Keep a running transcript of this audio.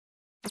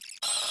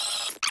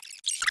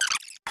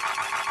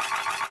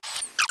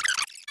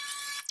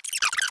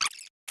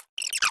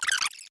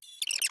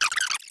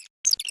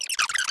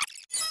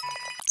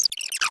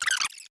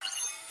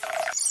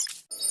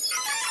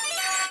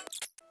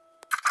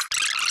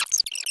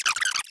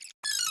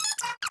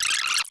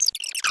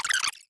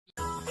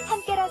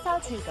찾아서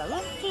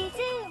즐거운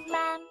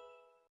퀴즈만.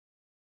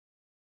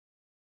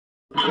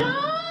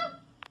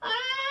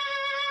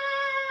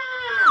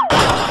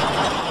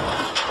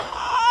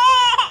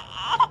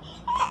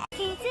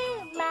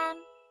 퀴즈만.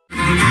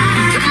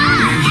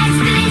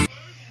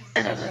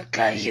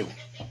 Caiu.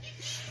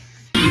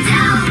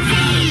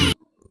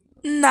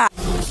 Nah.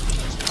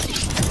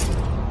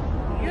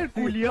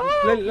 Julio.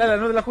 No te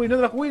la jugué, no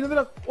te la jugué, no te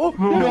la. ¡Oh!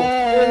 No.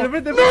 De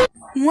frente.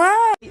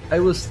 What? I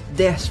was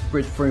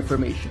desperate for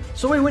information,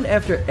 so I went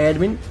after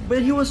Edwin,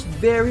 but he was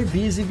very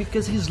busy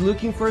because he's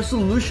looking for a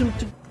solution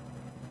to...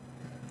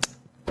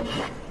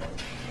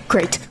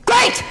 Great!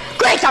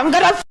 I'm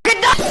gonna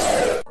f***ing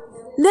die!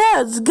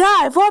 This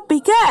guy for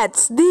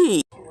Picats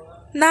D.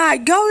 Nah,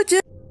 go to.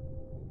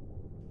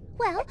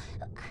 Well,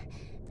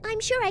 I'm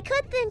sure I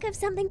could think of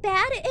something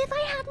bad if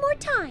I had more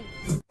time.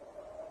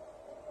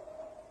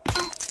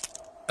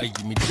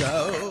 Give me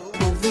Joe.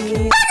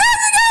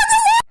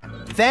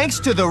 Thanks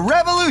to the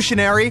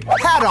revolutionary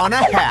hat on a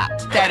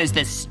hat. That is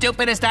the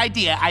stupidest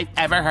idea I've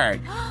ever heard.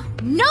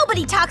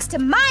 Nobody talks to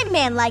my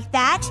man like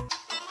that.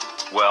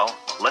 Well,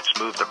 let's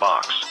move the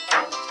box.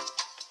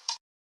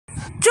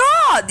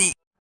 Jordy.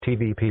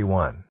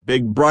 TVP1.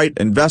 Big Bright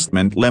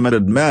Investment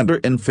Limited Matter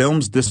in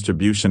Films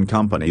Distribution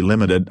Company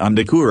Limited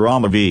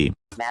Andekurama V.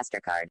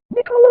 MasterCard.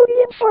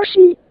 Nickelodeon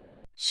Farsi.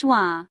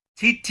 Schwa.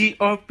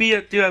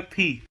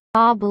 TTRP.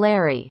 Bob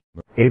Larry.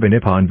 Ava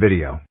Nippon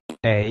Video.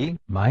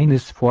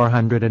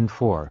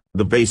 A-404.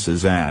 The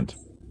Vases and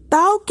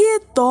Talkie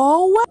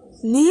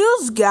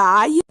News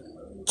Guy.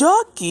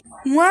 Jockey.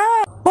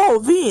 Wow.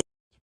 Bovin.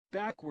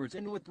 Backwards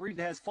and with breed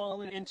has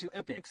fallen into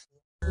Epix.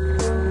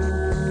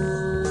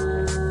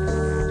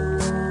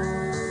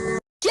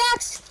 Jack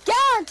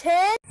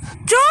Skellington.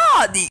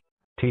 Jordy.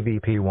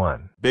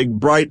 TVP1. Big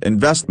Bright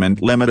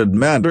Investment Limited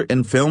Matter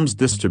in Films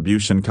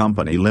Distribution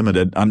Company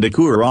Limited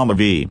Andekurama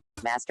V.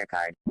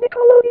 MasterCard.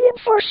 Nickelodeon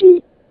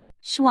Farsi.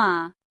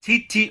 Schwa.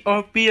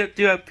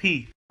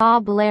 TTRP.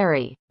 Bob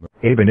Larry.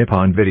 Ava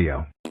Nippon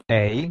Video.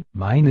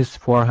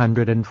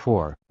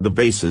 A-404. The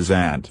Vases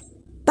and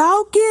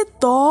Talkie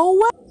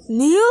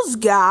News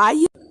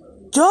Guy.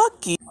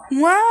 Jockey.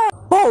 Wow.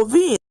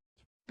 Bovin.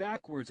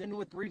 Backwards and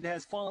with breed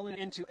has fallen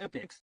into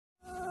Epix.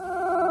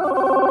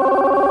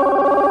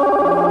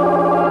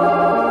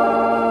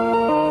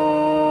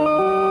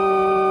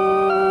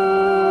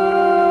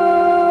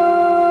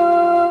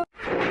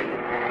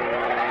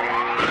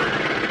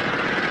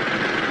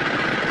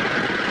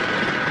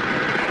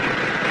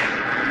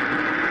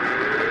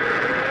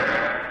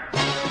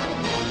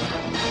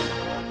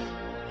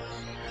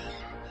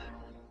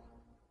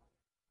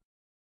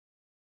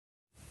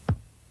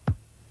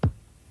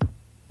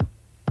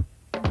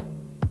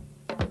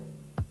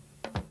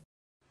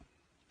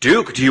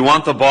 Duke, do you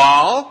want the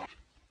ball?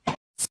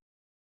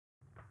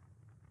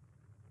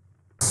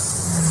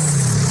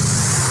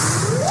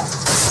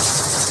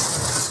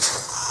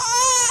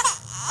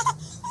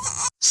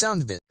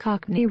 Soundbit.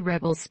 Cockney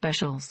Rebel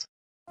Specials.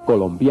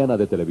 Colombiana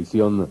de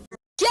televisión.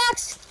 Jack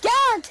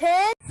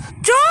Skellington.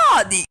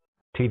 Jordy.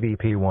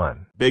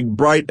 TVP1. Big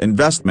Bright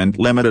Investment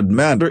Limited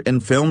Matter in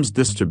Films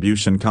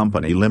Distribution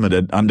Company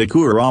Limited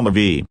Andekurama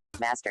V.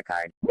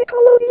 MasterCard.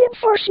 Nickelodeon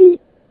Farsi.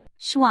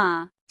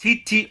 Schwa.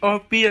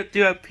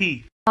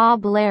 TTRP.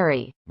 Bob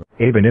Larry.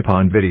 Ava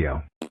Nippon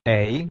Video.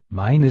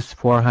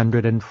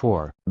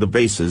 A-404. The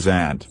Vases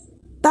and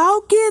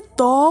Talkie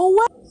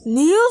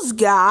News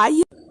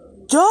Guy.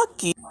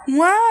 Jockey.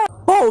 Wow.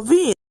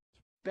 Bovin.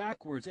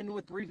 Backwards and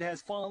with breed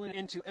has fallen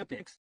into Epix.